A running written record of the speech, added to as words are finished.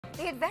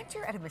The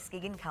adventure at a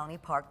Muskegon County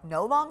park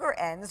no longer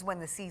ends when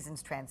the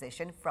seasons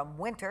transition from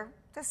winter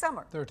to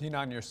summer. 13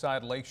 on your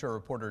side, Lakeshore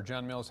reporter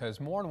Jen Mills has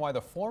more on why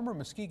the former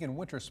Muskegon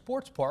Winter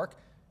Sports Park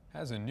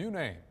has a new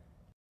name.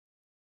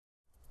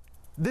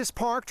 This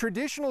park,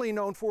 traditionally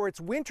known for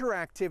its winter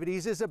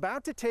activities, is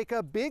about to take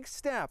a big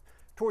step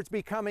towards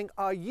becoming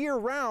a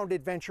year-round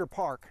adventure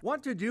park.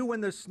 What to do when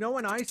the snow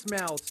and ice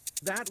melts?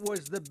 That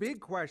was the big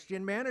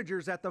question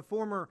managers at the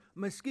former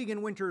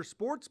Muskegon Winter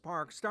Sports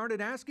Park started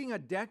asking a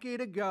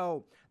decade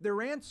ago.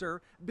 Their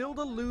answer: build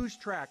a luge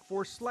track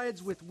for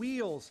sleds with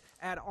wheels,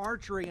 add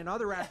archery and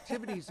other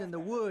activities in the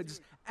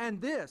woods,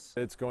 and this.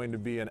 It's going to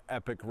be an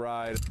epic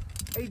ride.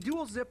 A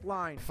dual zip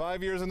line.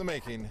 5 years in the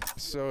making.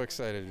 So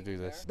excited to do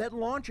this. That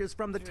launches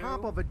from the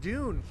top of a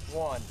dune.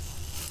 1.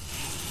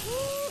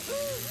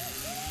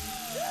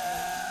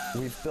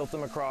 We've built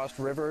them across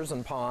rivers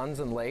and ponds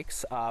and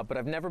lakes, but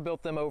I've never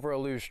built them over a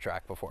luge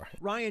track before.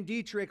 Ryan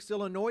Dietrich's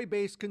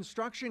Illinois-based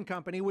construction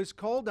company was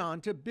called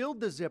on to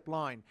build the zip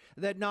line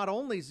that not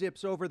only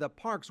zips over the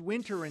park's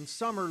winter and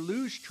summer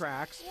luge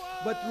tracks,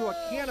 but through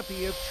a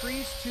canopy of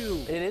trees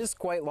too. It is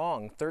quite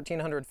long,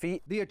 1,300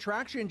 feet. The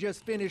attraction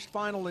just finished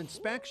final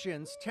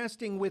inspections.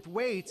 Testing with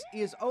weights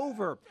is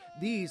over.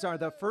 These are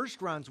the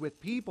first runs with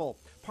people.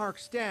 Park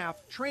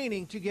staff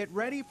training to get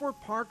ready for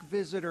park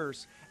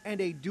visitors. And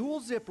a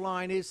dual zip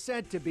line is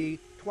said to be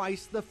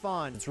twice the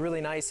fun. It's really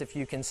nice if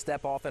you can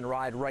step off and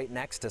ride right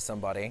next to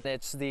somebody.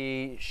 It's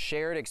the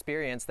shared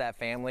experience that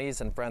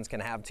families and friends can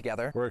have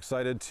together. We're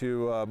excited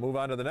to move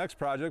on to the next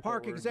project.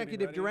 Park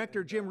Executive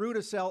Director Jim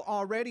Rudisell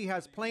already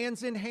has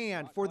plans in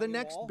hand for the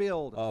next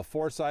build. A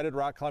four-sided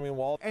rock climbing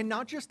wall. And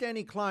not just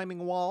any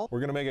climbing wall.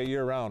 We're going to make it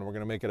year-round. We're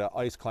going to make it an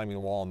ice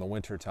climbing wall in the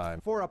wintertime.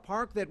 For a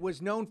park that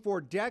was known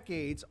for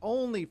decades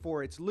only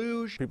for its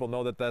luge. People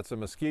know that that's a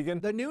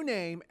Muskegon. The new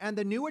name and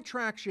the new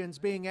attractions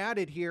being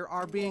added here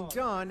are being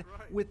done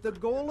with the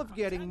goal of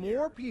getting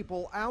more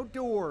people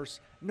outdoors,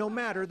 no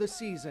matter the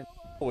season.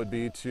 Would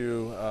be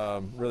to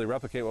really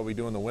replicate what we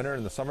do in the winter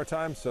and the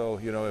summertime. So,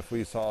 you know, if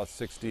we saw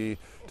 60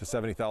 to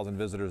 70,000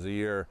 visitors a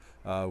year,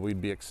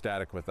 we'd be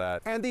ecstatic with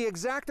that. And the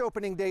exact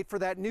opening date for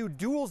that new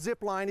dual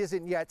zip line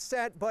isn't yet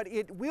set, but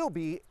it will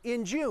be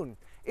in June.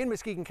 In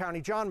Muskegon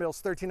County, John Mills,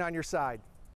 13 on your side.